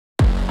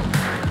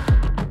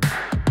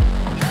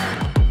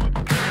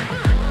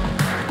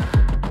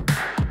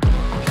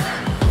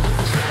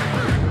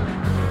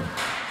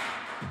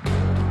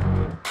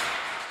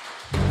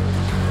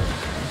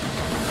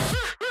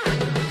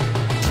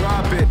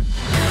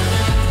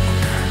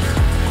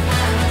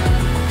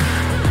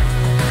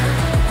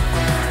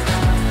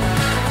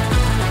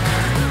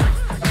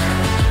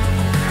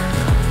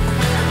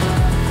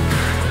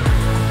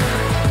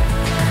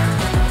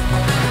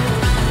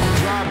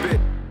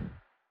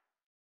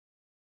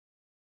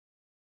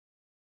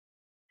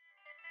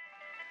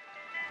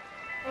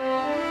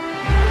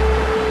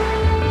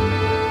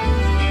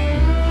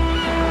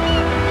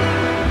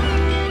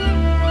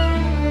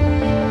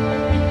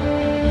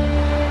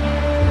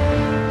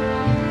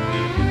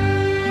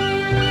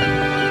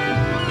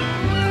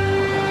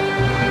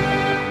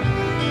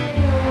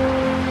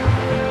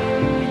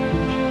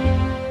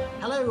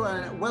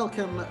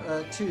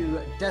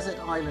to Desert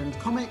Island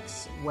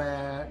Comics,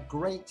 where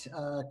great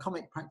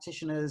comic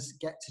practitioners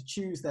get to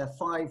choose their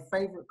 5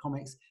 favourite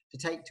comics to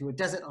take to a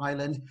desert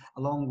island,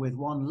 along with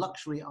one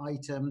luxury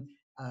item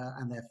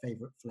and their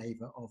favourite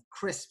flavour of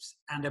crisps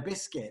and a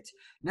biscuit.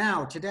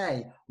 Now,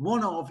 today,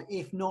 one of,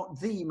 if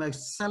not the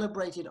most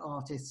celebrated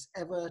artists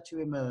ever to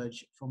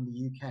emerge from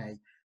the UK,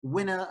 the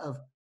winner of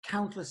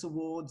countless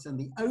awards and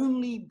the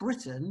only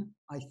Briton,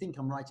 I think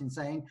I'm right in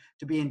saying,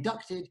 to be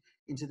inducted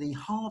into the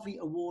Harvey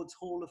Awards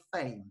Hall of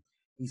Fame.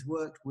 He's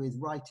worked with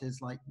writers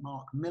like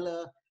Mark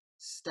Millar,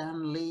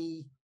 Stan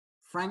Lee,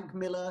 Frank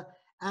Miller,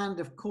 and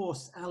of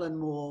course, Alan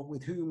Moore,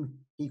 with whom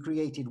he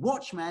created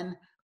Watchmen,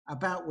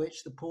 about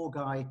which the poor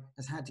guy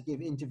has had to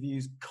give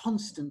interviews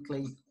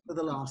constantly for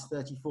the last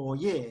 34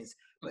 years.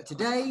 But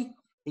today,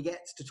 he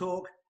gets to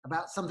talk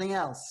about something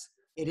else.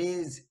 It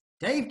is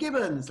Dave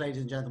Gibbons,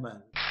 ladies and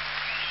gentlemen.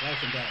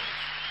 Welcome, Dave.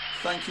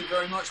 Thank you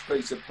very much,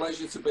 Peter.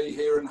 Pleasure to be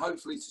here and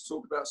hopefully to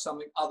talk about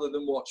something other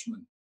than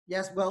Watchmen.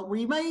 Yes, well,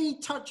 we may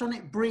touch on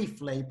it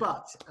briefly,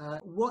 but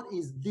what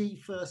is the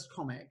first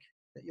comic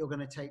that you're going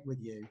to take with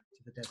you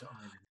to the desert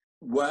island?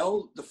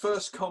 Well, the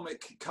first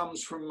comic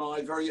comes from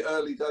my very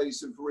early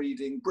days of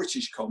reading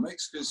British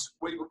comics, because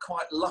we were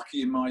quite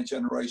lucky in my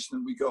generation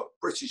that we got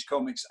British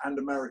comics and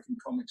American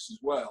comics as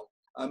well.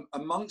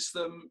 Amongst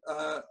them,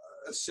 a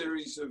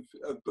series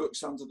of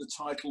books under the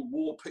title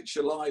War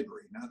Picture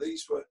Library. Now,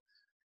 these were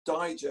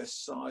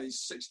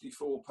digest-sized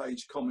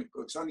 64-page comic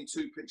books, only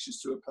 2 pictures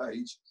to a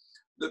page,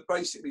 that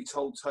basically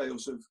told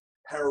tales of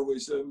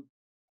heroism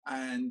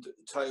and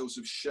tales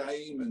of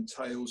shame and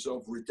tales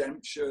of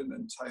redemption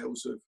and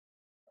tales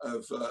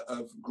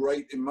of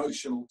great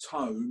emotional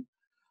tone.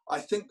 I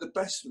think the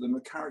best of them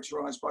are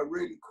characterized by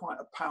really quite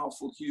a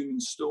powerful human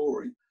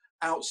story,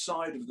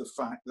 outside of the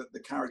fact that the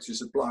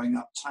characters are blowing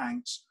up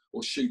tanks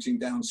or shooting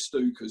down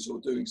Stukas or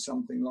doing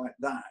something like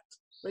that.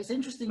 But it's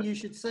interesting you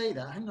should say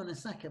that. Hang on a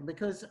second,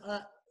 because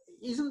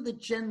isn't the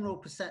general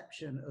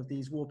perception of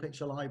these War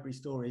Picture Library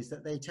stories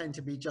that they tend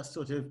to be just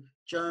sort of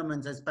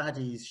Germans as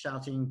baddies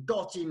shouting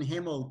 "Gott in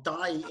Himmel,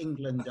 die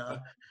Engländer,"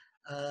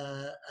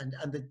 and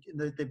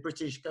the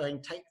British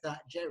going "Take that,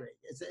 Jerry"?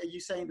 Are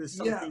you saying there's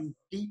something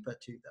deeper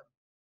to them?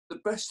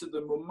 The best of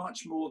them were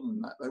much more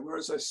than that. They were,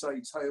 as I say,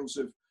 tales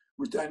of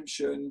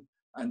redemption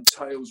and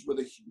tales with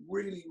a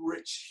really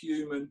rich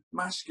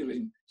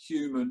masculine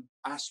human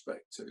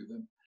aspect to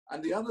them.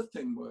 And the other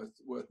thing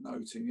worth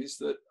noting is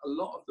that a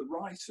lot of the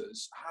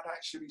writers had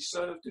actually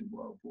served in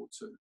World War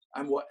II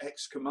and were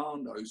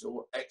ex-commandos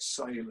or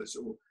ex-sailors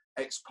or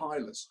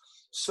ex-pilots.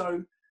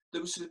 So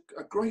there was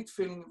a great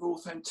feeling of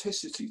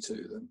authenticity to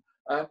them.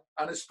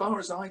 And as far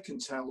as I can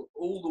tell,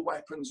 all the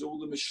weapons, all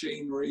the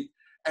machinery,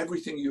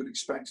 everything you would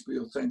expect to be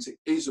authentic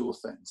is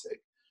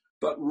authentic.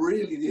 But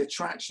really the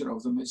attraction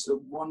of them is the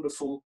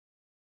wonderful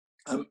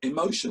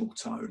emotional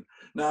tone.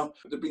 Now,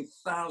 there have been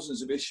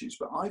thousands of issues,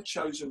 but I've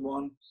chosen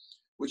one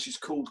which is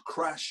called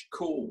Crash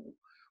Call,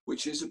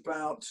 which is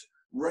about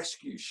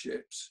rescue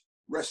ships,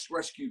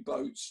 rescue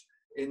boats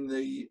in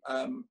the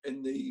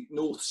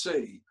North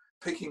Sea,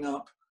 picking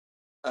up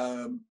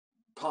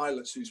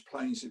pilots whose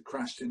planes had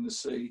crashed in the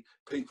sea,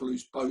 people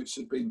whose boats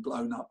had been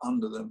blown up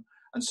under them.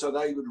 And so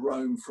they would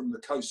roam from the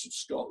coast of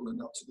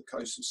Scotland up to the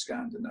coast of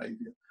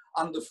Scandinavia,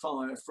 under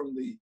fire from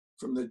the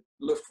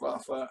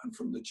Luftwaffe and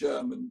from the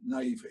German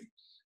Navy.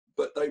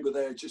 But they were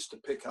there just to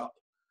pick up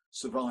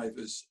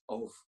survivors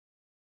of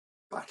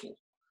battle.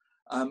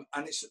 And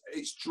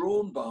it's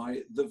drawn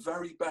by the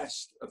very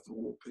best of the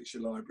War Picture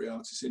Library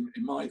artists, in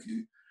my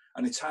view,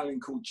 an Italian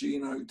called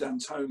Gino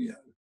D'Antonio,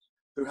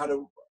 who had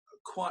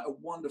quite a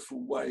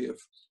wonderful way of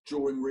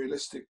drawing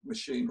realistic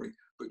machinery,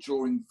 but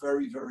drawing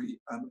very, very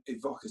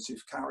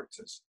evocative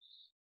characters.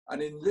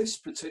 And in this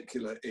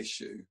particular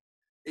issue,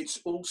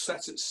 it's all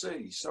set at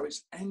sea. So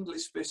it's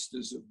endless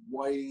vistas of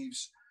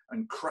waves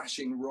and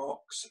crashing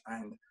rocks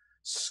and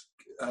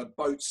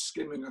boats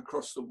skimming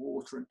across the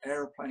water and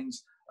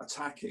airplanes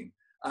attacking,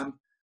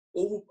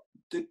 all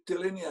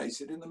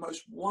delineated in the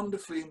most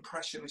wonderfully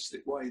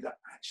impressionistic way that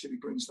actually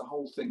brings the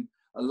whole thing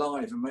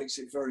alive and makes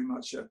it very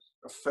much a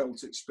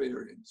felt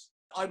experience.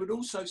 I would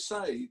also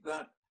say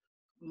that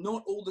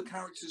not all the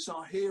characters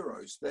are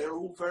heroes. They're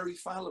all very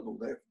fallible.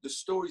 The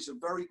stories are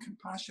very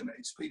compassionate.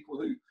 It's people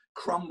who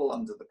crumble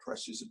under the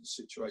pressures of the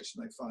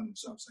situation they find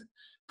themselves in.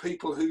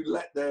 People who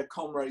let their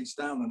comrades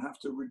down and have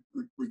to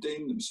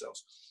redeem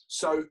themselves.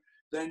 So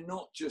they're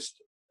not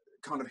just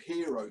kind of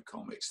hero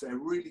comics. They're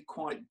really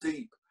quite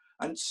deep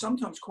and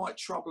sometimes quite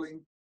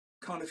troubling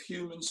kind of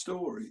human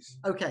stories.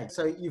 Okay,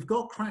 so you've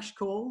got Crash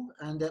Call,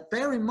 and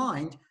bear in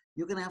mind,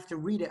 you're going to have to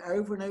read it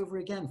over and over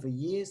again for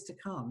years to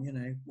come, you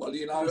know. Well,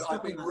 you know,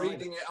 I've been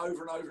reading it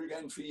over and over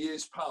again for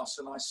years past,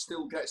 and I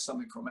still get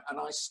something from it. And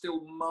I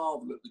still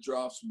marvel at the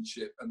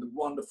draftsmanship and the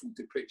wonderful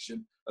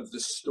depiction of the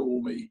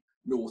stormy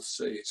North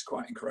Sea. It's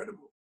quite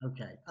incredible.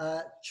 Okay,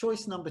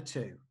 choice number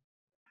 2.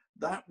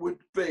 That would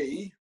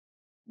be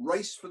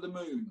Race for the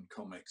Moon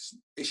comics,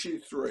 issue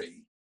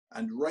 3,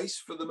 and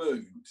Race for the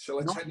Moon. Shall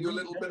I tell you a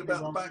little bit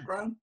about the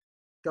background?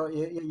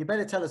 You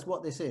better tell us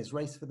what this is,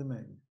 Race for the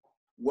Moon.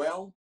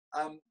 Well,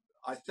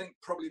 I think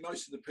probably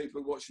most of the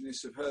people watching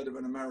this have heard of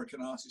an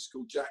American artist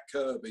called Jack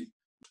Kirby,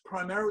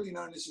 primarily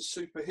known as a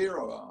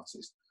superhero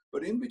artist.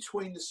 But in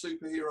between the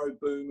superhero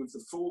boom of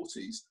the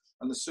 40s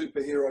and the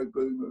superhero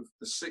boom of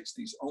the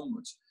 60s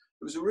onwards,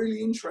 there was a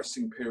really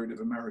interesting period of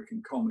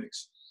American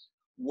comics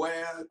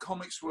where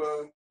comics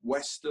were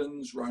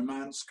westerns,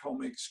 romance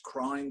comics,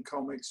 crime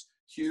comics,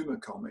 humor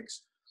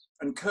comics.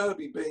 And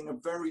Kirby, being a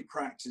very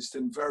practiced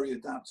and very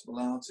adaptable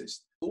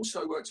artist,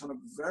 also worked on a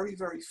very,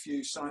 very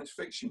few science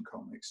fiction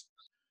comics.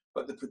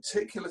 But the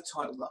particular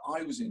title that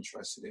I was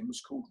interested in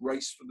was called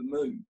Race for the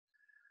Moon.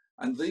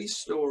 And these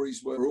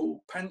stories were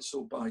all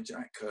penciled by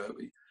Jack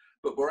Kirby,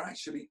 but were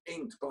actually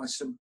inked by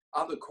some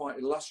other quite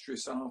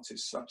illustrious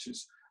artists, such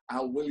as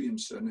Al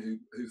Williamson,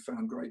 who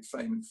found great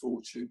fame and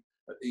fortune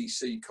at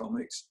EC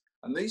Comics.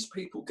 And these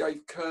people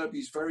gave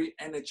Kirby's very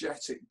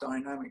energetic,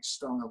 dynamic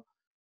style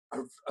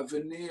a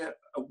veneer,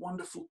 a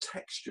wonderful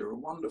texture, a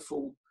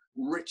wonderful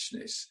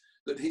richness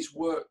that his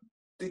work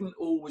didn't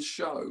always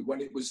show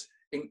when it was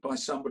inked by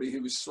somebody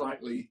who was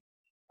slightly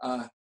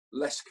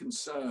less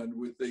concerned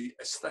with the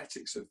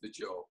aesthetics of the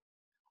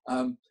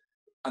job.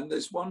 And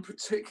there's one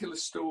particular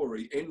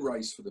story in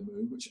Race for the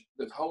Moon, which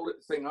the whole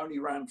thing only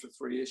ran for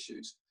 3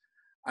 issues,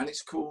 and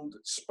it's called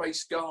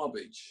Space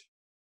Garbage.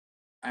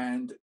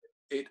 And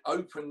it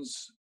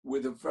opens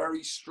with a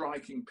very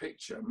striking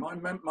picture.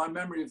 My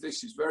memory of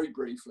this is very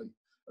briefly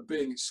of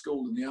being at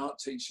school, and the art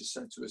teacher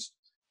said to us,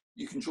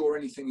 "You can draw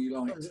anything you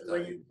like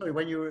today."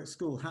 When you were at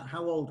school,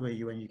 how old were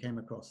you when you came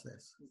across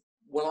this?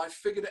 Well, I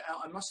figured it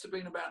out. I must have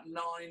been about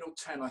 9 or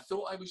 10. I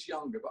thought I was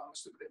younger, but I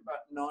must have been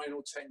about 9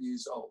 or 10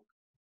 years old.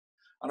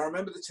 And I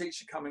remember the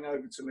teacher coming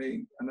over to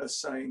me and her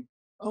saying,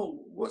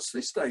 "Oh, what's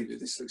this, David?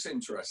 This looks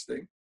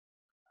interesting."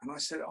 And I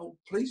said, "Oh,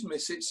 please,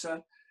 miss, it's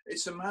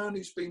a man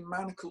who's been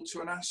manacled to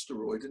an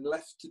asteroid and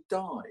left to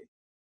die."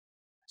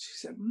 She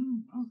said,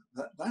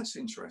 that's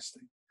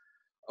interesting.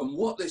 And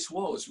what this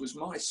was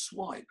my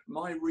swipe,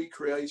 my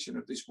recreation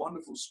of this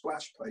wonderful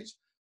splash page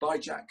by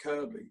Jack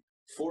Kirby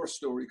for a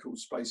story called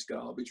Space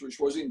Garbage, which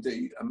was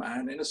indeed a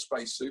man in a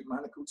spacesuit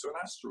manacled to an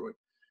asteroid.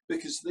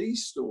 Because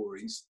these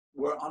stories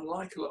were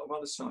unlike a lot of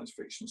other science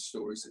fiction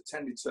stories that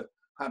tended to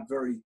have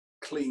very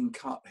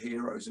clean-cut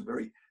heroes and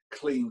very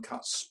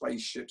clean-cut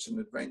spaceships and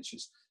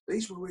adventures.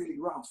 These were really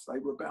rough. They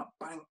were about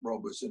bank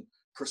robbers and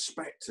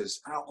prospectors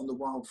out on the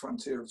wild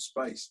frontier of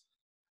space.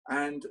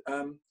 And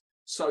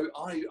so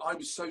I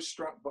was so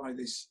struck by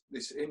this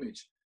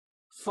image.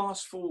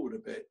 Fast forward a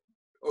bit,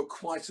 or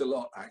quite a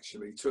lot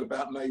actually, to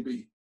about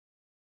maybe,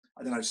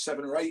 I don't know,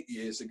 7 or 8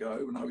 years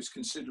ago when I was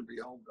considerably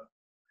older.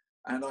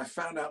 And I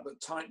found out that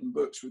Titan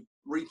Books were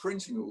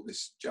reprinting all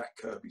this Jack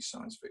Kirby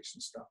science fiction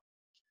stuff.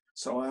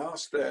 So I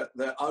asked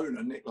their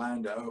owner, Nick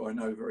Landau, who I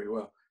know very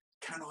well,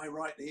 "Can I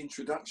write the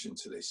introduction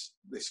to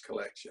this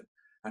collection?"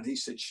 And he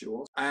said,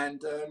 "Sure."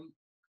 And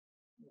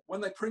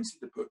when they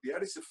printed the book, the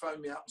editor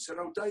phoned me up and said,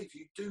 "Oh, Dave,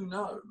 you do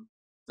know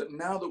that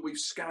now that we've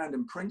scanned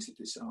and printed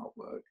this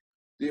artwork,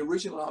 the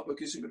original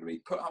artwork isn't going to be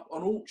put up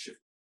on auction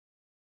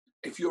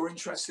if you're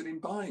interested in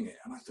buying it."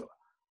 And I thought,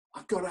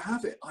 I've got to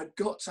have it. I've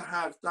got to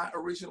have that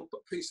original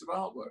piece of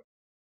artwork.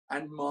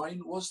 And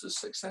mine was the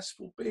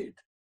successful bid.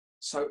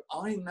 So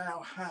I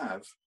now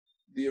have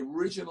the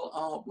original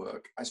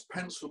artwork as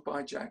penciled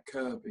by Jack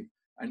Kirby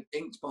and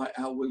inked by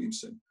Al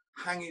Williamson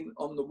hanging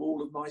on the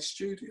wall of my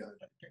studio.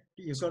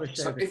 You've got to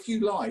show So if you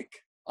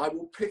like, I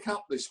will pick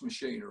up this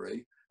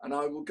machinery and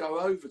I will go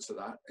over to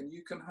that and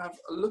you can have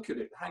a look at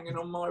it hanging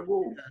on my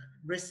wall.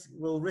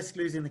 We'll risk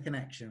losing the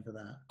connection for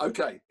that.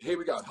 Okay, here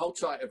we go. Hold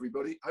tight,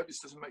 everybody. Hope this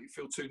doesn't make you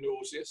feel too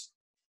nauseous.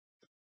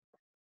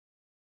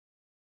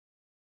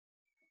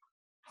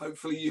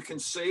 Hopefully you can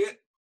see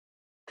it.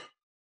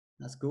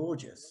 That's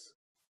gorgeous.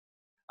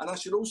 And I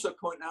should also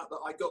point out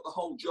that I got the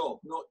whole job,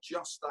 not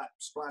just that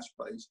splash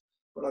page,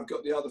 but I've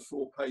got the other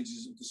 4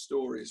 pages of the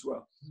story as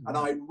well. And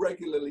I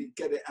regularly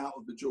get it out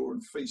of the drawer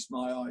and feast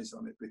my eyes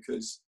on it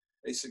because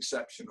it's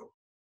exceptional.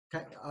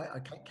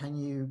 Can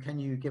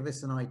you give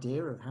us an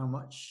idea of how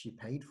much you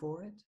paid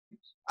for it?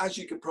 As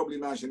you could probably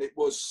imagine, it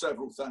was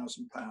several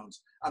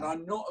 £1,000s. And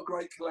I'm not a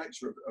great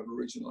collector of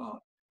original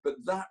art, but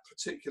that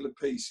particular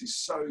piece is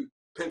so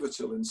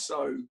pivotal and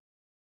so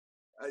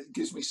it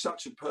gives me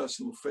such a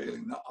personal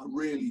feeling that I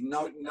really,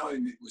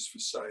 knowing it was for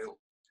sale,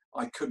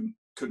 I couldn't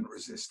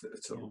resist it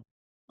at all.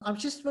 I'm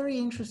just very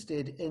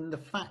interested in the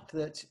fact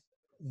that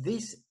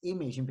this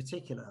image in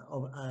particular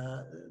of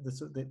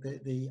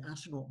the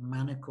astronaut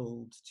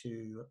manacled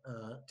to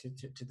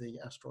the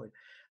asteroid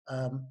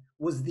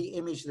was the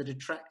image that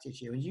attracted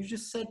you. And you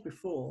just said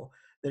before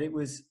that it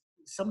was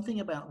something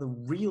about the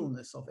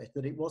realness of it,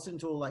 that it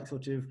wasn't all like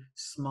sort of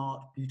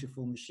smart,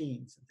 beautiful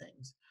machines and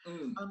things.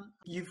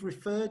 You've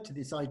referred to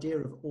this idea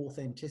of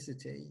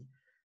authenticity,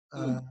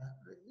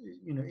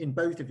 you know, in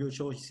both of your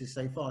choices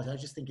so far. So I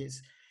just think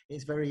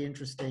it's very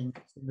interesting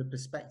from the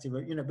perspective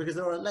of, you know, because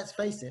there are, let's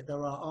face it, there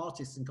are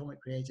artists and comic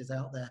creators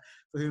out there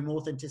for whom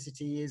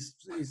authenticity is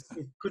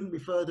couldn't be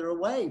further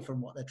away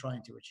from what they're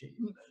trying to achieve.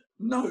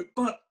 No,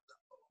 but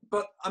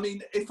I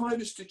mean, if I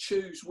was to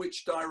choose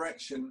which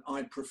direction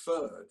I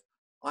preferred,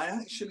 I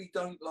actually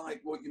don't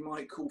like what you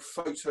might call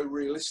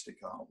photorealistic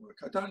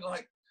artwork. I don't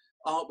like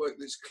artwork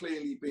that's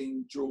clearly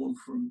being drawn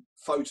from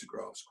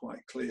photographs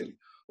quite clearly,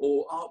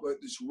 or artwork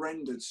that's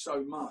rendered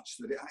so much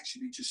that it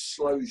actually just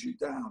slows you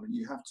down and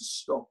you have to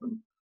stop and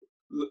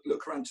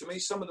look around. To me,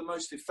 some of the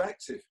most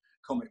effective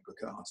comic book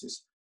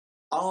artists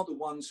are the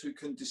ones who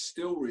can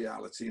distill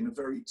reality in a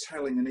very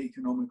telling and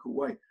economical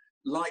way.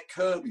 Like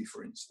Kirby,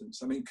 for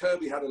instance. I mean,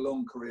 Kirby had a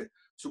long career.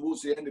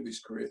 Towards the end of his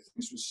career,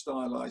 things were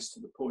stylized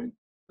to the point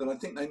that I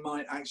think they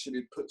might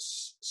actually put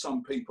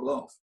some people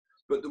off.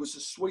 But there was a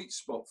sweet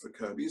spot for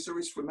Kirby, as there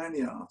is for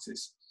many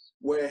artists,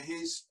 where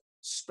his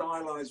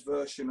stylized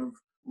version of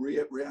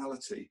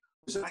reality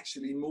was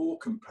actually more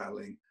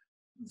compelling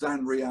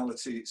than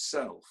reality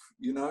itself,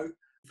 you know?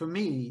 For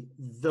me,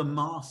 the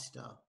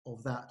master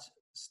of that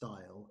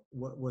style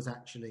was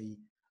actually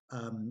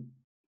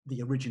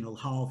the original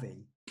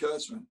Harvey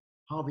Kurtzman.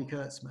 Harvey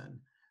Kurtzman.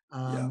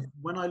 Yeah.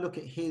 When I look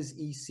at his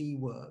EC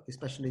work,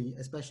 especially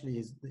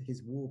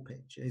his war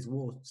picture, his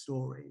war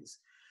stories,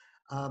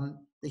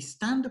 they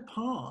stand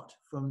apart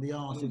from the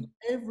art of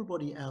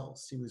everybody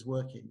else who was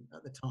working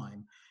at the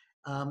time,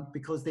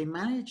 because they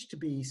managed to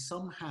be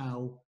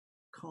somehow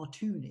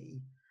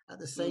cartoony at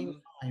the same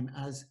time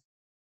as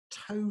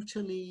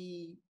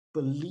totally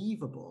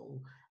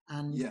believable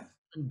and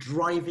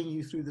driving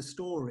you through the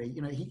story.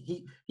 You know,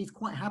 he's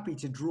quite happy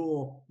to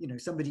draw, you know,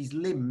 somebody's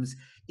limbs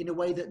in a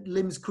way that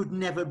limbs could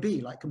never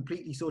be, like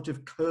completely sort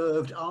of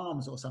curved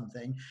arms or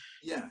something.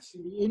 Yes.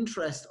 In the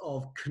interest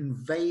of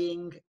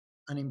conveying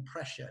an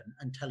impression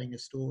and telling a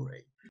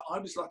story. I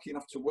was lucky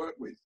enough to work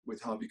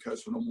with Harvey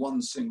Kurtzman on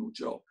one single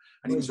job,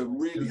 and he was a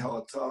really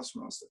hard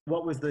taskmaster.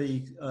 What was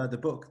the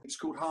book? It's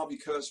called Harvey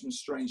Kurtzman's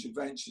Strange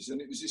Adventures, and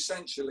it was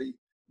essentially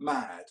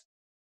mad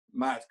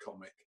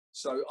comic.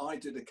 So I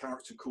did a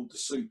character called the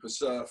Super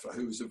Surfer,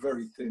 who was a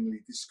very thinly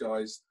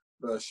disguised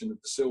version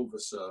of the Silver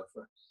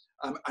Surfer.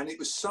 And it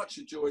was such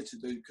a joy to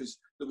do because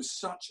there was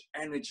such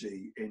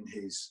energy in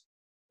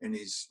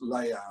his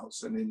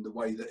layouts and in the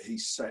way that he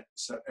set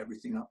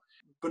everything up.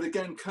 But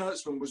again,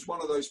 Kurtzman was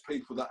one of those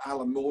people that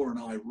Alan Moore and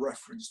I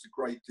referenced a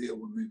great deal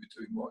when we were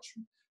doing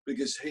Watchmen,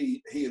 because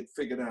he had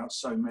figured out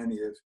so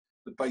many of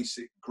the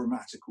basic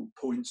grammatical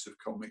points of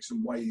comics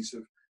and ways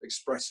of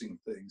expressing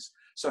things.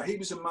 So he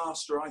was a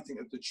master, I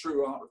think, of the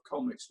true art of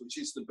comics, which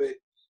is the bit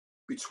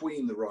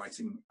between the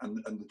writing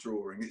and the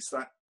drawing. It's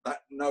that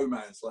no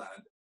man's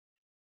land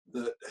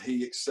that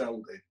he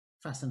excelled in.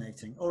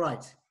 Fascinating. All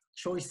right,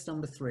 choice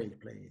number 3,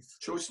 please.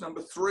 Choice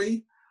number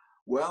 3.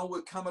 Well,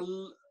 we'll come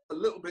a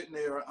little bit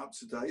nearer up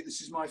to date.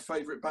 This is my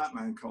favourite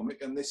Batman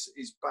comic, and this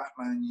is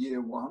Batman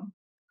Year One,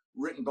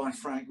 written by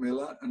Frank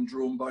Miller and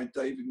drawn by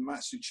David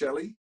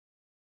Mazzucchelli.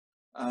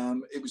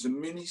 It was a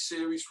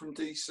mini-series from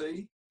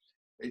DC.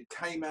 It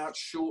came out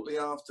shortly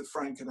after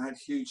Frank had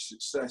huge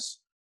success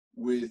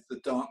with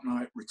The Dark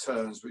Knight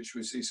Returns, which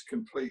was his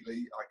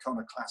completely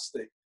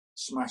iconoclastic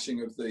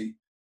smashing of the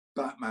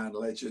Batman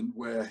legend,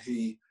 where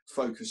he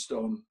focused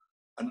on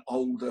an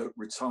older,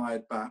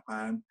 retired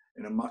Batman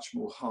in a much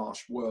more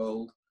harsh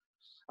world.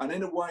 And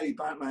in a way,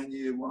 Batman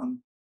Year One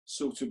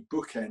sort of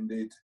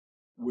bookended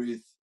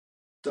with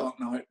Dark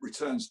Knight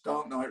Returns.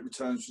 Dark Knight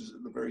Returns was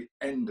at the very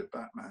end of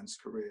Batman's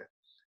career,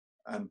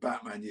 and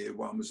Batman Year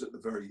One was at the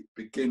very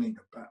beginning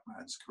of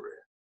Batman's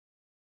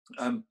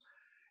career.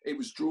 It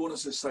was drawn,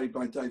 as I say,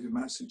 by David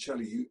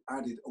Mazzucchelli, who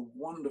added a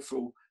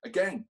wonderful,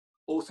 again,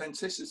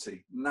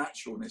 authenticity,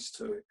 naturalness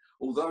to it.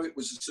 Although it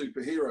was a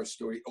superhero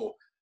story or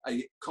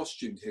a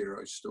costumed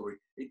hero story,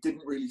 it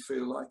didn't really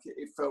feel like it.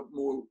 It felt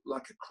more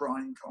like a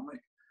crime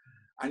comic.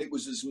 And it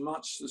was as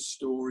much the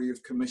story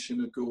of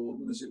Commissioner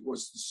Gordon as it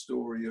was the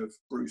story of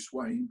Bruce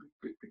Wayne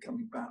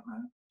becoming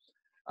Batman.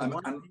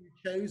 Why have you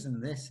chosen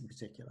this in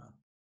particular?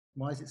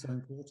 Why is it so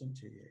important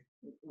to you?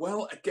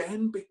 Well,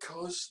 again,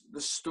 because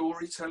the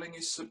storytelling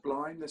is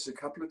sublime. There's a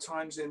couple of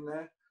times in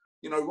there.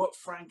 You know, what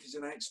Frank is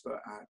an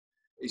expert at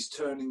is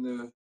turning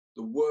the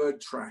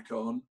word track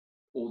on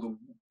or the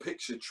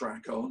picture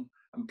track on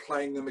and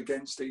playing them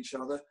against each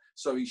other.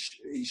 So he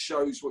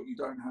shows what you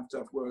don't have to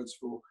have words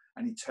for,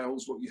 and he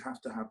tells what you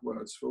have to have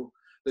words for.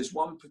 There's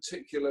one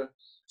particular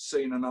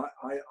scene, and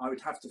I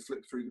would have to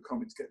flip through the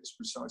comics to get this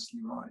precisely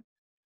right,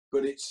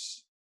 but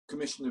it's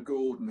Commissioner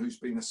Gordon who's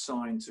been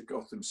assigned to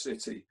Gotham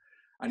City,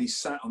 and he's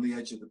sat on the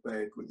edge of the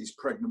bed with his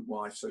pregnant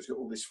wife, so he's got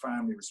all this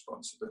family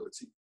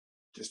responsibility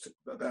just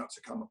about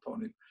to come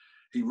upon him.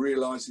 He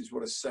realizes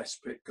what a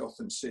cesspit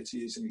Gotham City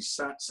is, and he's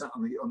sat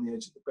on the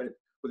edge of the bed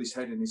with his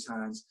head in his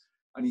hands,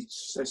 and he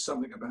says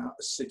something about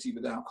a city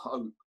without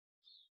hope.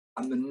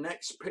 And the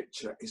next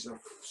picture is a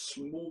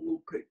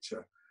small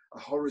picture, a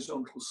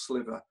horizontal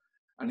sliver,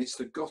 and it's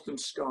the Gotham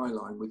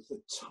skyline with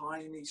the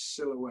tiny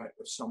silhouette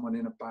of someone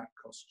in a bat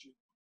costume.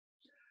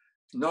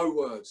 No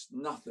words,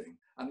 nothing.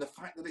 And the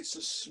fact that it's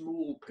a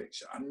small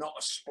picture and not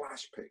a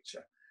splash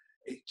picture,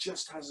 it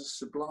just has a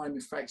sublime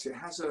effect. It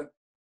has an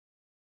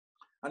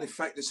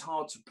effect that's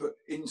hard to put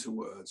into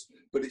words,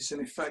 but it's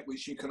an effect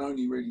which you can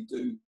only really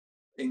do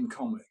in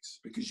comics,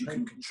 because you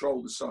can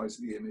control the size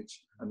of the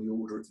image and the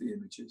order of the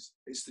images.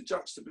 It's the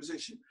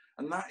juxtaposition,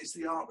 and that is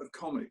the art of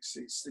comics.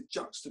 It's the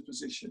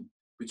juxtaposition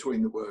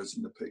between the words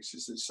and the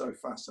pictures that's so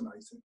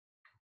fascinating.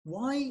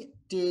 Why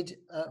did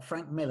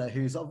Frank Miller,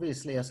 who's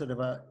obviously a sort of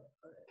a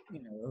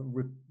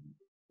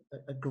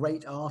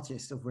great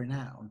artist of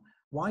renown,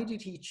 why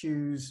did he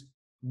choose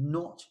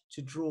not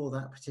to draw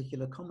that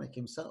particular comic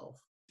himself?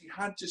 He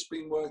had just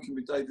been working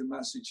with David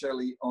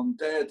Mazzucchelli on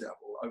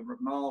Daredevil over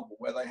at Marvel,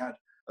 where they had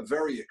a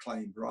very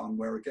acclaimed run,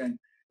 where again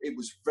it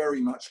was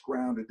very much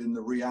grounded in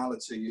the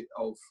reality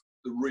of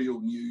the real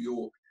New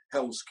York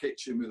Hell's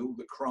Kitchen, with all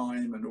the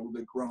crime and all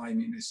the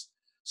griminess.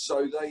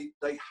 So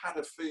they had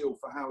a feel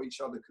for how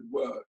each other could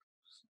work.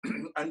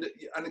 and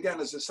again,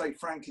 as I say,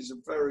 Frank is a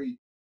very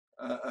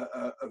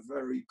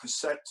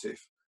perceptive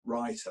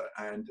writer,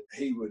 and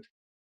he would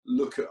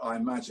look at, I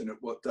imagine,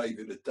 at what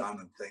David had done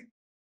and think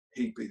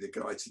he'd be the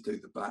guy to do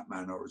the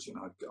Batman origin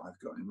I've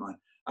got in mind.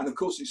 And of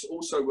course, it's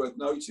also worth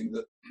noting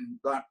that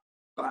that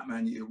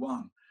Batman Year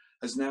One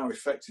has now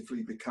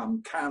effectively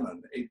become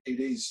canon. It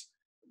is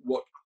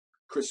what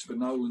Christopher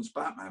Nolan's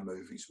Batman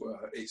movies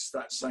were. It's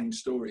that same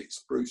story.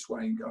 It's Bruce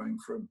Wayne going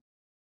from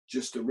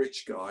just a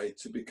rich guy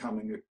to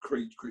becoming a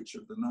creature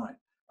of the night.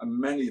 And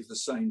many of the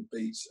same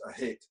beats are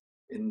hit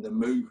in the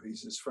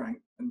movies as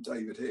Frank and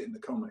David hit in the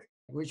comic.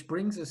 Which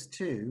brings us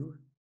to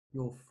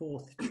your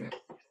fourth choice.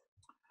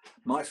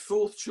 My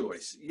fourth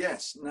choice,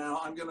 yes.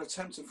 Now I'm going to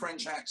attempt a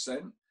French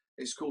accent.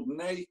 It's called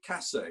Nez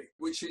Cassé,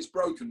 which is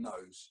Broken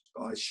Nose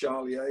by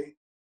Charlier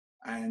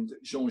and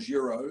Jean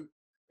Giraud.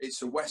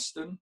 It's a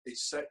Western.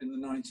 It's set in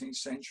the 19th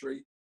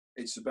century.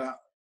 It's about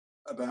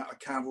a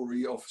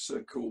cavalry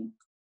officer called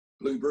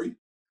Blueberry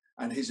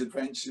and his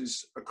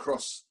adventures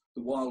across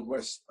the Wild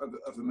West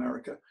of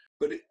America.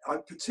 But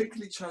I've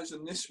particularly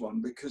chosen this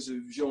one because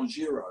of Jean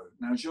Giraud.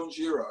 Now, Jean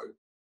Giraud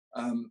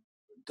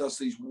does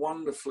these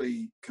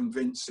wonderfully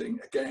convincing,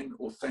 again,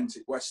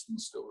 authentic Western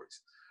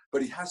stories.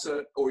 But he had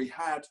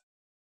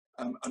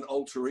an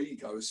alter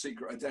ego, a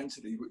secret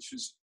identity, which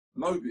was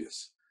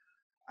Mobius.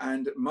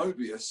 And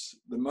Mobius,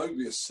 the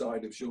Mobius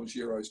side of Jean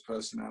Giraud's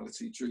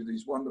personality, drew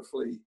these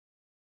wonderfully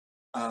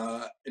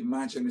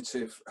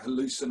imaginative,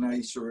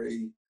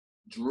 hallucinatory,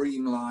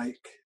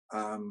 dreamlike,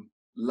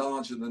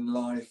 larger than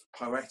life,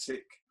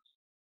 poetic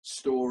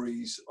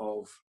stories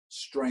of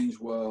strange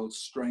worlds,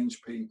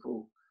 strange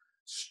people,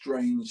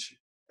 strange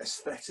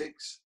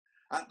aesthetics,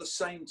 at the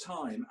same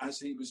time as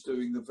he was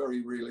doing the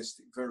very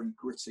realistic, very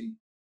gritty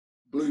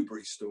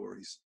Blueberry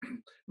stories.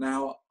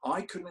 Now,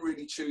 I couldn't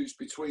really choose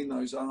between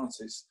those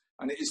artists,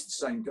 and it is the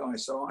same guy,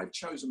 so I've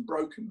chosen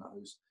Broken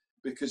Nose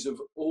because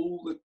of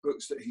all the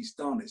books that he's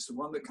done. It's the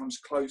one that comes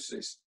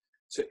closest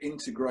to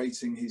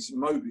integrating his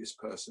Mobius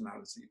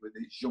personality with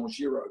his Jean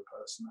Giraud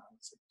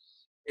personality,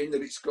 in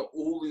that it's got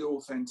all the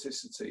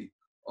authenticity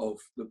of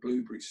the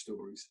Blueberry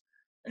stories,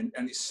 and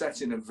it's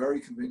set in a very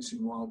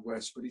convincing Wild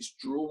West, but it's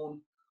drawn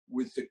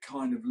with the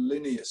kind of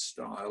linear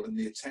style and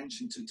the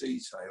attention to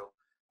detail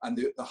and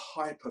the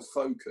hyper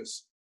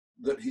focus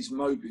that his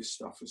Mobius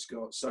stuff has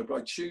got. So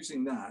by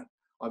choosing that,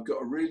 I've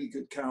got a really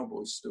good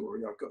cowboy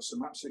story. I've got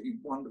some absolutely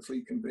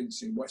wonderfully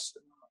convincing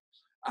Western art,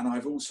 and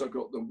I've also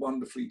got the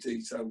wonderfully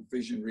detailed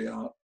visionary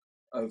art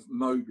of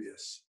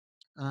Mobius.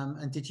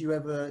 And did you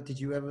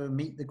ever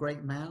meet the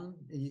great man?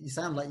 You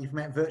sound like you've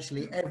met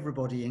virtually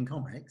everybody in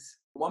comics.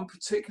 One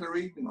particular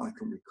evening I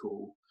can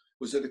recall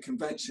was at a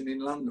convention in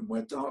London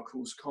where Dark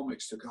Horse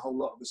Comics took a whole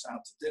lot of us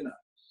out to dinner.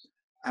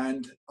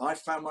 And I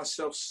found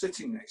myself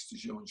sitting next to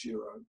Jean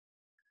Giraud.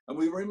 And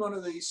we were in one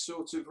of these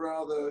sort of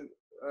rather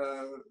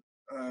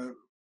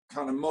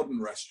kind of modern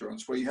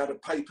restaurants where you had a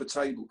paper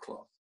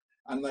tablecloth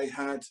and they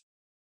had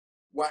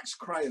wax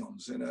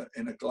crayons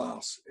in a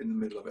glass in the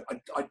middle of it.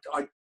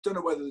 I don't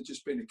know whether there'd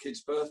just been a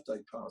kid's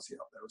birthday party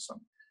up there or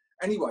something.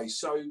 Anyway,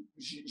 so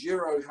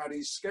Giraud had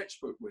his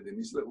sketchbook with him,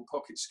 his little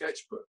pocket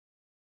sketchbook.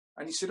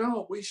 And he said,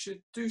 "Oh, we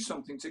should do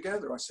something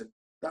together." I said,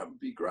 "That would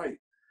be great."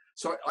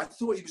 So I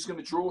thought he was going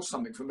to draw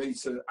something for me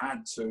to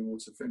add to or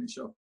to finish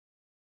off.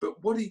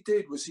 But what he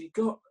did was he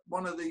got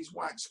one of these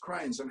wax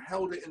crayons and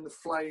held it in the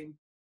flame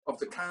of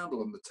the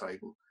candle on the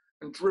table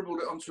and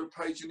dribbled it onto a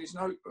page in his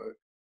notebook,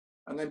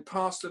 and then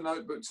passed the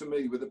notebook to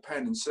me with a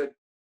pen and said,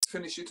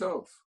 "Finish it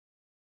off."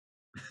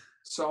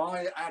 So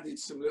I added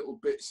some little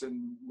bits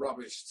and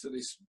rubbish to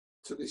this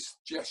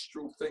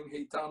gestural thing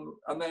he'd done,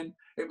 and then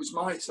it was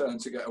my turn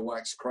to get a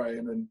wax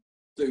crayon and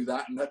do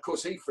that, and of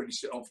course he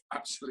finished it off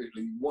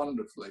absolutely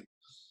wonderfully.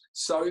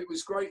 So it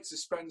was great to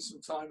spend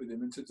some time with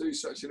him and to do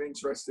such an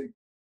interesting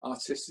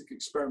artistic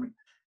experiment.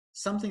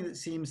 Something that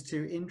seems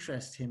to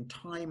interest him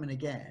time and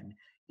again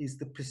is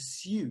the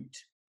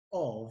pursuit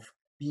of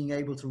being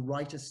able to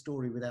write a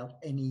story without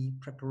any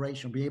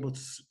preparation, be able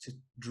to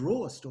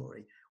draw a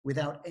story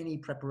without any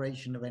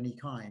preparation of any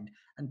kind,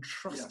 and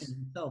trusting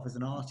himself as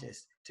an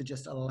artist to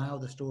just allow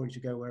the story to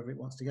go wherever it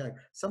wants to go.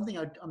 Something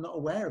I'm not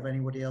aware of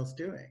anybody else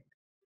doing.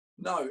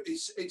 No,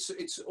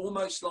 it's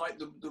almost like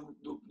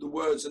the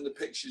words and the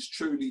pictures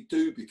truly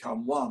do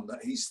become one,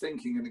 that he's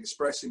thinking and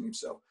expressing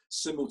himself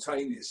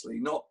simultaneously,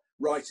 not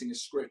writing a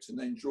script and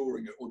then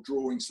drawing it, or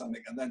drawing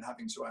something and then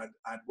having to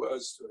add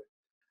words to it.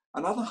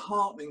 Another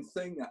heartening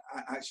thing that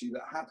actually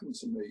that happened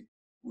to me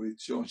with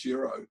Jean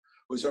Giraud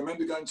was, I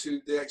remember going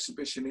to the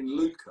exhibition in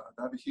Lucca.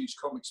 They have a huge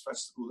comics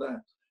festival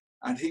there,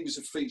 and he was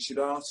a featured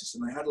artist,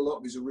 and they had a lot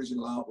of his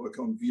original artwork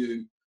on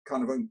view,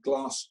 kind of on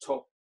glass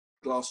top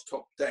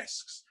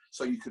desks,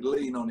 so you could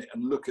lean on it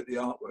and look at the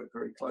artwork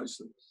very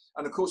closely.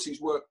 And of course,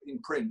 his work in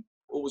print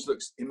always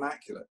looks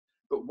immaculate.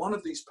 But one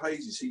of these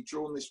pages, he'd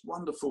drawn this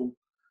wonderful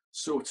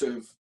sort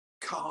of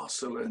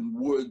castle and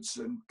woods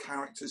and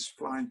characters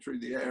flying through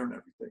the air and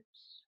everything.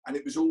 And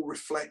it was all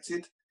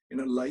reflected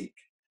in a lake,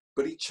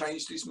 but he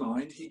changed his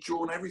mind. He'd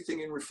drawn everything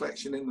in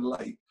reflection in the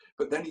lake,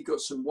 but then he got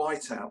some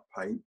whiteout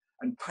paint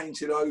and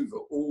painted over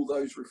all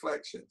those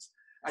reflections.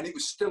 And it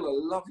was still a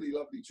lovely,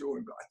 lovely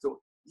drawing, but I thought,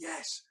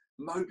 yes,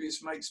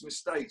 Mobius makes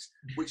mistakes,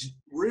 which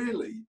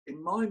really,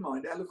 in my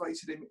mind,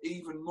 elevated him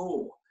even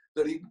more.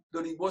 That he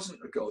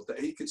wasn't a god, that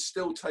he could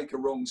still take a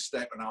wrong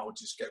step and I would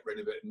just get rid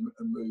of it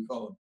and move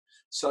on.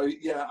 So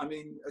yeah, I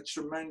mean, a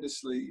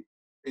tremendously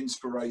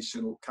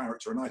inspirational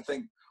character, and I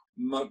think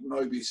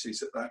Mobius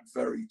is at that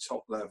very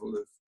top level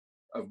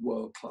of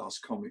world-class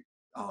comic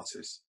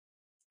artists.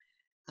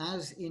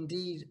 As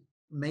indeed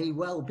may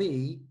well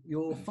be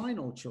your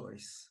final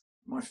choice.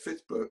 My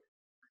fifth book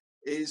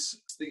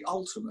is The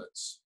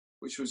Ultimates,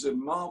 which was a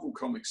Marvel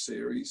comic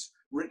series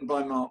written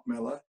by Mark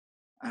Millar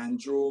and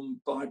drawn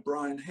by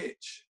Brian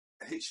Hitch.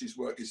 Hitch's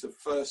work is the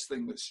first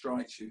thing that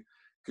strikes you,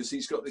 because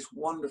he's got this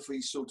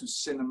wonderfully sort of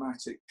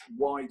cinematic,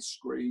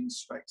 widescreen,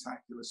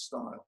 spectacular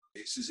style.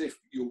 It's as if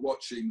you're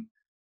watching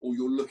or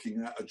you're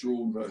looking at a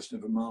drawn version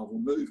of a Marvel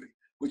movie,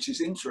 which is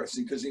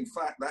interesting because in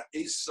fact that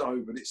is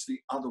so, but it's the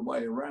other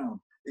way around.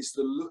 It's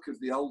the look of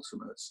the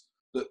Ultimates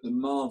that the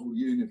Marvel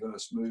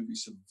Universe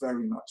movies have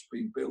very much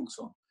been built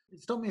on.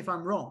 Stop me if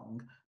I'm wrong,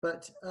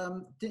 but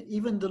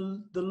even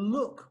the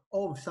look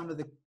of some of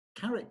the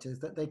characters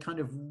that they kind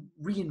of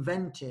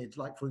reinvented,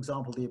 like for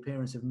example the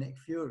appearance of Nick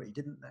Fury,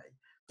 didn't they,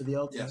 for the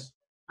Ultimate? Yes.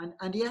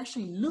 And he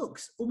actually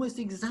looks almost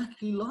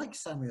exactly like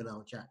Samuel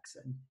L.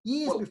 Jackson,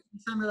 years before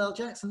Samuel L.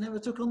 Jackson never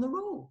took on the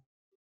role.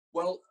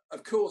 Well,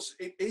 of course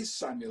it is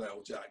Samuel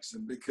L.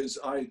 Jackson, because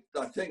I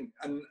think,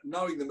 and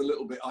knowing them a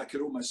little bit, I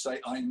could almost say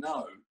I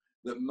know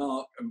that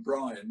Mark and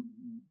Brian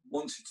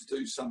wanted to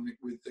do something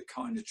with the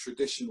kind of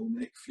traditional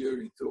Nick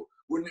Fury. Thought,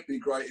 wouldn't it be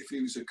great if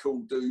he was a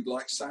cool dude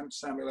like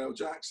Samuel L.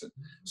 Jackson?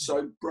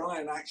 So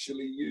Brian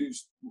actually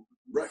used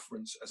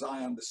reference, as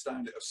I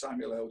understand it, of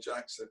Samuel L.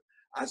 Jackson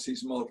as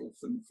his model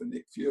for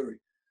Nick Fury.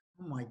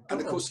 Oh my God.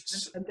 And of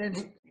course, and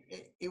then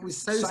it was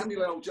so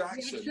Samuel L.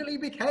 Jackson. He actually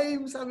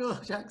became Samuel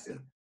L. Jackson.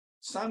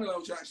 Samuel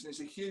L. Jackson is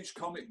a huge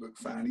comic book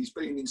fan. He's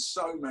been in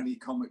so many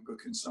comic book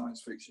and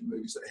science fiction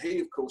movies that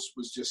he, of course,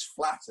 was just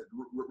flattered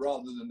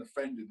rather than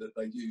offended that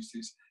they used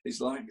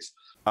his likeness.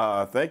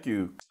 Thank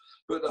you.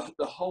 But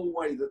the whole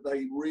way that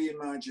they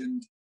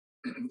reimagined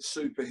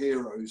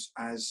superheroes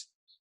as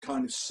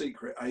kind of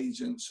secret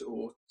agents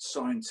or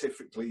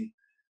scientifically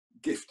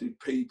gifted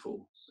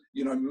people,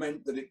 you know,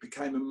 meant that it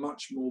became a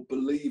much more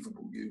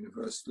believable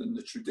universe than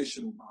the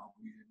traditional Marvel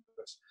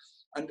universe.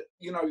 And,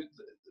 you know,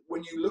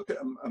 when you look at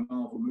a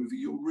Marvel movie,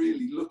 you're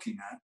really looking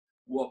at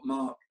what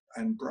Mark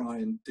and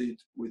Brian did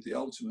with the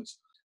Ultimates.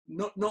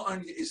 Not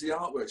only is the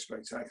artwork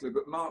spectacular,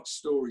 but Mark's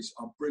stories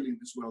are brilliant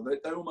as well.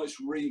 They almost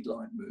read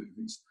like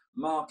movies.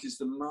 Mark is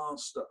the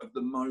master of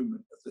the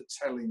moment, of the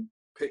telling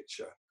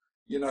picture.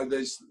 You know,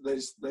 there's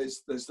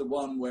the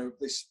one where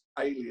this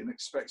alien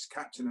expects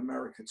Captain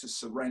America to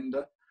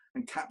surrender,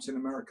 and Captain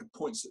America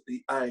points at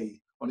the A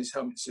on his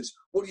helmet and says,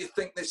 "What do you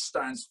think this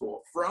stands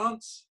for?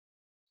 France?"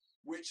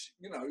 Which,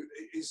 you know,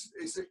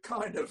 is a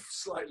kind of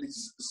slightly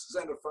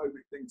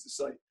xenophobic thing to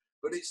say,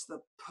 but it's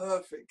the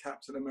perfect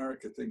Captain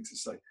America thing to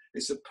say.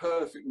 It's a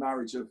perfect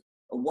marriage of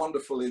a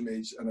wonderful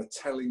image and a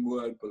telling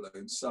word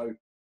balloon. So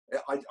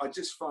I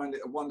just find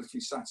it a wonderfully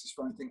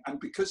satisfying thing.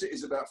 And because it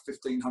is about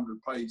 1,500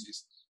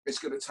 pages, it's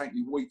going to take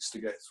me weeks to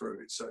get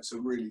through it. So it's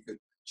a really good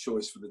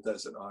choice for the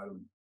desert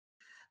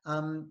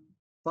island.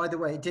 By the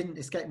way, it didn't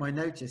escape my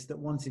notice that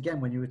once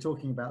again, when you were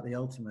talking about the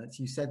Ultimates,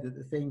 you said that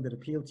the thing that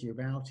appealed to you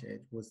about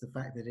it was the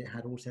fact that it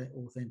had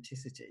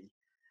authenticity.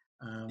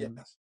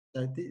 Yes.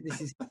 So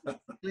this is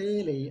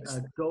clearly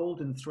a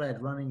golden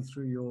thread running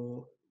through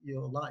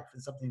your life,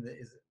 and something that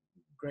is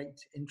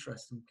great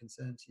interest and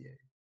concern to you.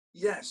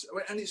 Yes,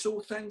 and it's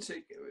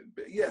authentic.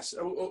 Yes,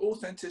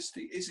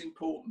 authenticity is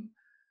important.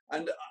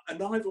 And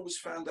I've always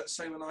found that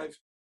same when I've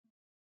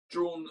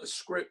drawn a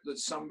script that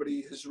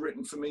somebody has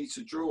written for me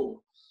to draw,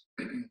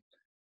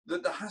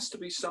 that there has to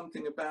be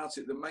something about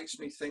it that makes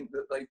me think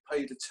that they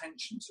paid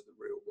attention to the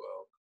real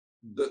world,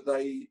 that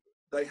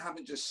they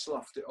haven't just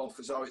sloughed it off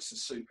as, oh, it's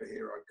a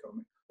superhero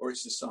comic or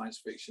it's a science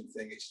fiction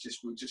thing. It's just,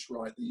 we'll just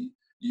write the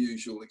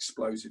usual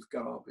explosive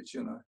garbage,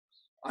 you know.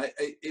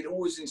 It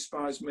always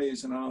inspires me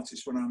as an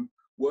artist when I'm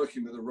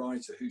working with a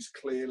writer who's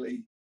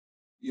clearly,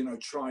 you know,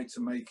 tried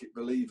to make it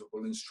believable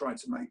and has tried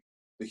to make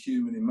the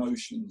human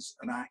emotions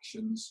and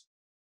actions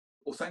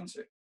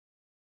authentic.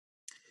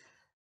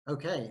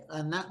 Okay,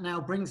 and that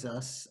now brings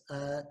us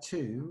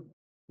to,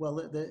 well,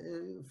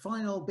 the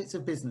final bits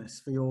of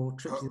business for your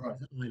trip to the Right.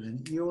 desert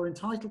island. You're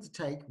entitled to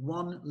take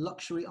one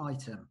luxury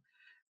item.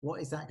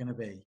 What is that going to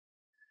be?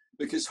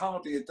 Because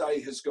hardly a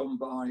day has gone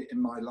by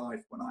in my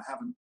life when I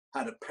haven't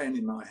had a pen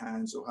in my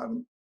hands or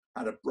haven't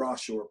had a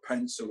brush or a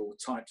pencil or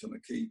typed on a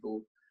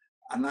keyboard.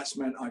 And that's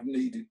meant I've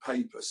needed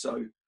paper.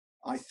 So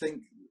I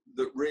think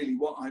that really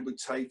what I would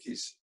take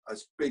is a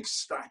big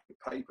stack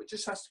of paper. It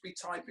just has to be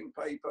typing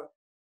paper.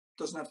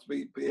 Doesn't have to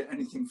be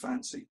anything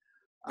fancy.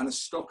 And a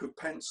stock of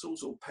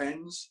pencils or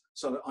pens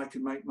so that I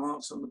can make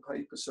marks on the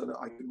paper, so that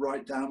I could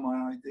write down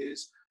my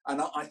ideas.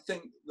 And I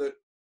think that,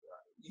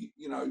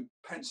 you know,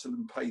 pencil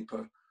and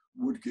paper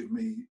would give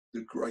me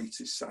the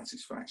greatest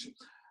satisfaction.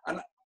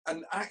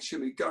 And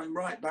actually, going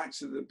right back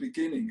to the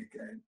beginning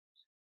again,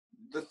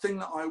 the thing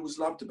that I always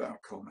loved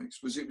about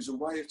comics was it was a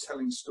way of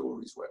telling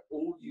stories where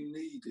all you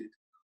needed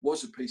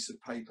was a piece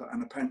of paper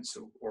and a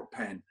pencil or a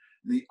pen.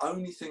 And the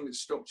only thing that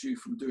stopped you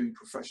from doing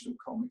professional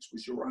comics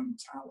was your own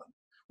talent,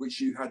 which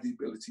you had the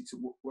ability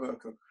to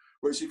work on.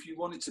 Whereas if you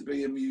wanted to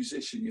be a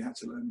musician, you had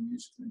to learn a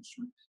musical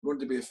instrument. You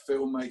wanted to be a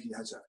filmmaker, you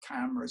had to have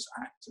cameras,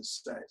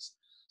 actors, sets.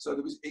 So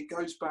it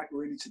goes back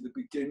really to the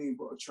beginning.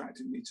 What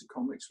attracted me to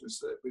comics was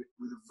that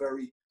with a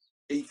very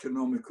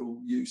economical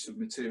use of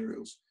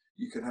materials,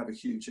 you could have a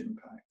huge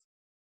impact.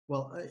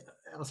 Well,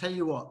 I'll tell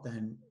you what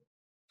then,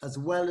 as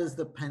well as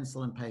the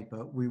pencil and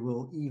paper, we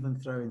will even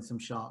throw in some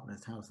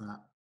sharpness. How's that?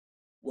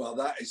 Well,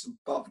 that is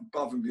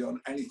above and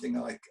beyond anything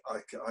I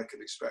could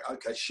expect.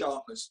 Okay,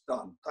 sharpness,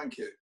 done. Thank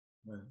you.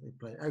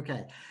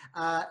 Okay,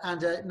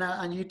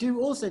 and you do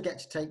also get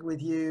to take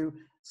with you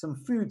some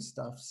food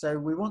stuff. So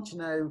we want to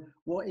know,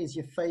 what is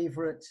your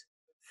favourite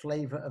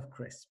flavour of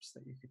crisps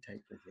that you could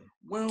take with you?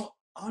 Well,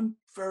 I'm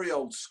very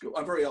old school.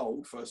 I'm very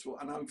old, first of all,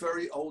 and I'm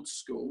very old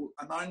school.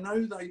 And I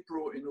know they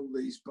brought in all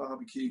these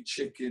barbecue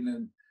chicken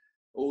and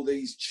all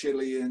these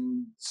chili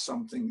and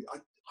something.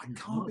 I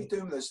can't be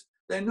doing this.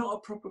 They're not a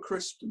proper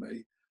crisp to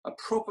me. A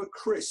proper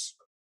crisp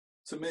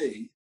to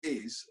me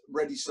is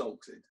ready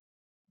salted.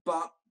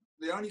 But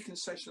the only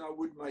concession I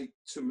would make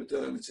to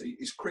modernity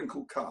is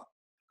crinkle cut.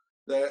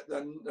 They're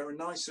a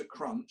nicer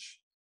crunch.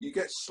 You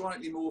get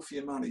slightly more for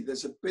your money.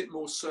 There's a bit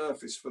more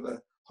surface for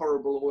the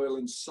horrible oil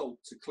and salt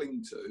to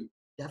cling to.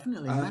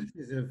 Definitely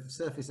masses of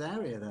surface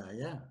area there,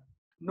 yeah.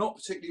 Not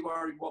particularly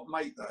worried what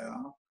make they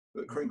are,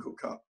 but crinkle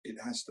cut, it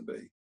has to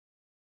be.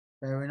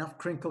 Fair enough,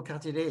 crinkle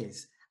cut it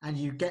is. And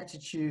you get to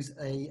choose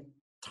a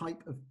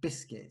type of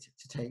biscuit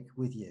to take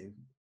with you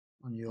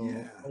on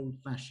your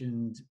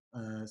old-fashioned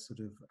sort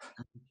of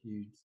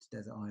attitude to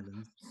desert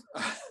islands.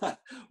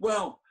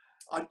 Well,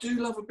 I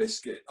do love a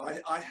biscuit.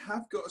 I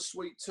have got a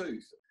sweet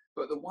tooth,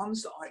 but the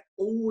ones that I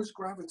always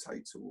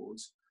gravitate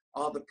towards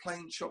are the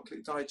plain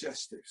chocolate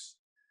digestives.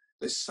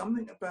 There's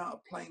something about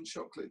a plain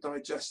chocolate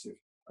digestive,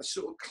 a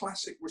sort of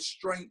classic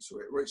restraint to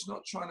it, where it's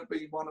not trying to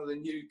be one of the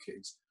new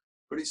kids,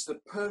 but it's the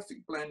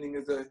perfect blending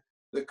of the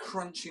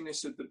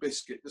crunchiness of the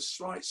biscuit, the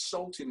slight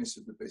saltiness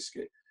of the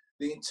biscuit,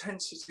 the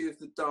intensity of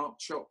the dark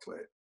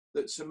chocolate,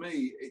 that to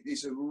me, it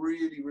is a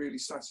really, really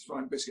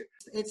satisfying biscuit.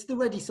 It's the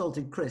ready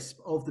salted crisp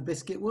of the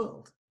biscuit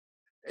world.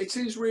 It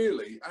is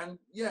really, and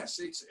yes,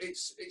 it's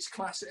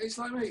classic. It's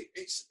like me.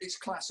 It's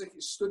classic.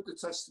 It's stood the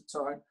test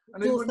of time,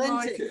 and who wouldn't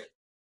like it?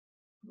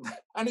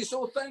 And it's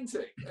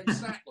authentic.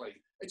 Exactly.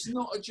 It's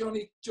not a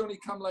Johnny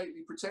come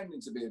lately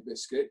pretending to be a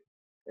biscuit.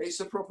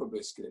 It's a proper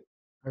biscuit.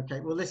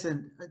 Okay. Well,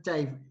 listen,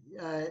 Dave.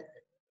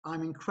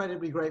 I'm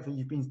incredibly grateful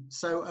you've been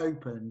so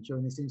open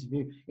during this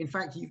interview. In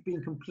fact, you've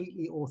been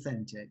completely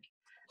authentic.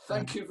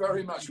 Thank you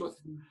very much. Well,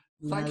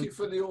 thank you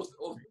for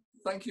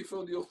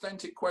the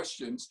authentic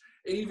questions,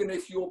 even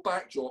if your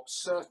backdrop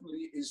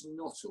certainly is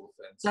not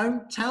authentic.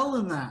 Don't tell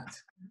them that.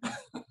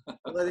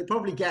 Although they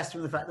probably guessed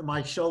from the fact that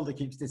my shoulder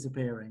keeps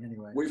disappearing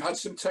anyway. We've had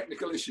some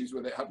technical issues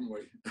with it, haven't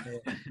we?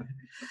 Yeah.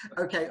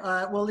 Okay,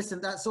 well, listen,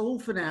 that's all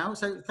for now.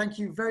 So thank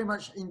you very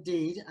much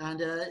indeed.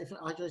 And if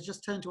I could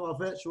just turn to our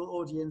virtual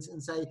audience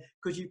and say,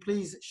 could you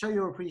please show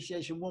your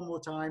appreciation one more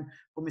time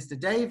for Mr.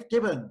 Dave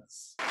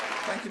Gibbons?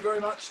 Thank you very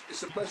much.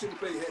 It's a pleasure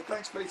to be here.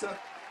 Thanks, Peter.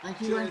 Thank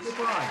you. Cheers. And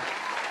goodbye.